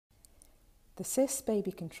The SISS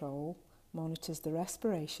Babycontrol monitors the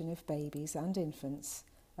respiration of babies and infants,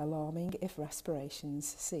 alarming if respirations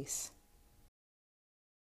cease.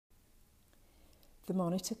 The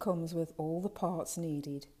monitor comes with all the parts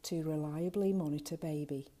needed to reliably monitor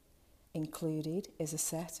baby. Included is a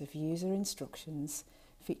set of user instructions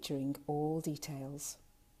featuring all details.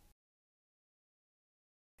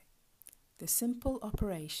 The simple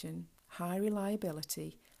operation, high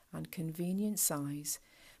reliability and convenient size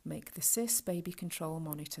make the SISS Babycontrol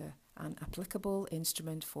monitor an applicable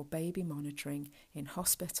instrument for baby monitoring in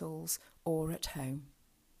hospitals or at home.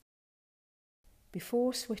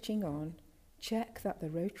 Before switching on, check that the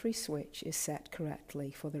rotary switch is set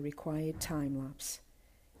correctly for the required time lapse.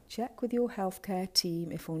 Check with your healthcare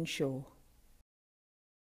team if unsure.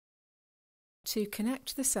 To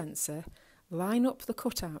connect the sensor, line up the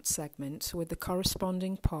cutout segment with the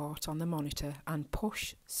corresponding part on the monitor and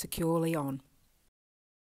push securely on.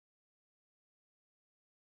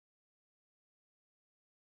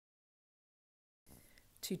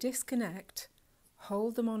 To disconnect,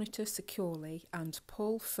 hold the monitor securely and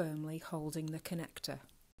pull firmly holding the connector.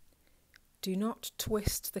 Do not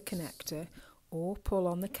twist the connector or pull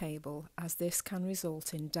on the cable, as this can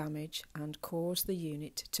result in damage and cause the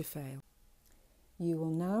unit to fail. You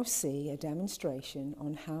will now see a demonstration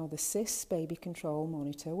on how the SISS Babycontrol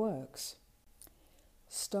monitor works.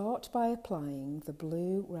 Start by applying the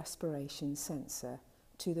blue respiration sensor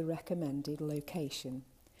to the recommended location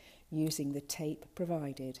using the tape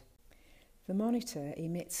provided. The monitor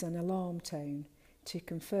emits an alarm tone to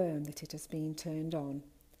confirm that it has been turned on.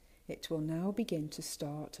 It will now begin to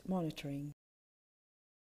start monitoring.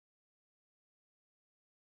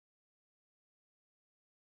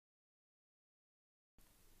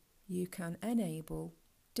 You can enable,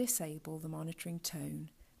 disable the monitoring tone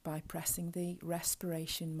by pressing the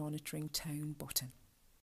respiration monitoring tone button.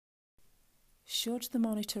 Should the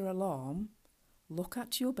monitor alarm, look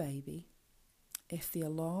at your baby. If the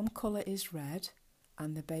alarm colour is red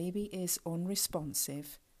and the baby is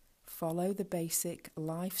unresponsive, follow the basic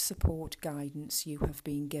life support guidance you have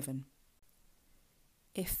been given.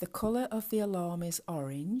 If the colour of the alarm is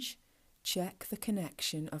orange, check the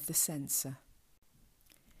connection of the sensor.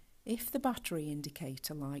 If the battery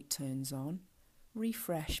indicator light turns on,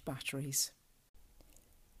 refresh batteries.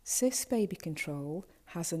 SISS Babycontrol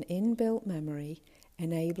has an inbuilt memory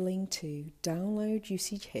enabling to download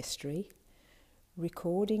usage history,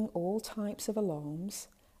 recording all types of alarms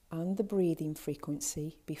and the breathing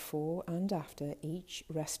frequency before and after each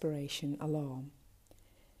respiration alarm.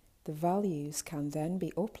 The values can then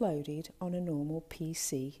be uploaded on a normal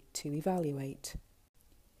PC to evaluate.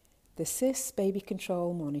 The SISS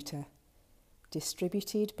Babycontrol monitor,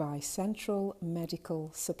 distributed by Central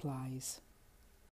Medical Supplies.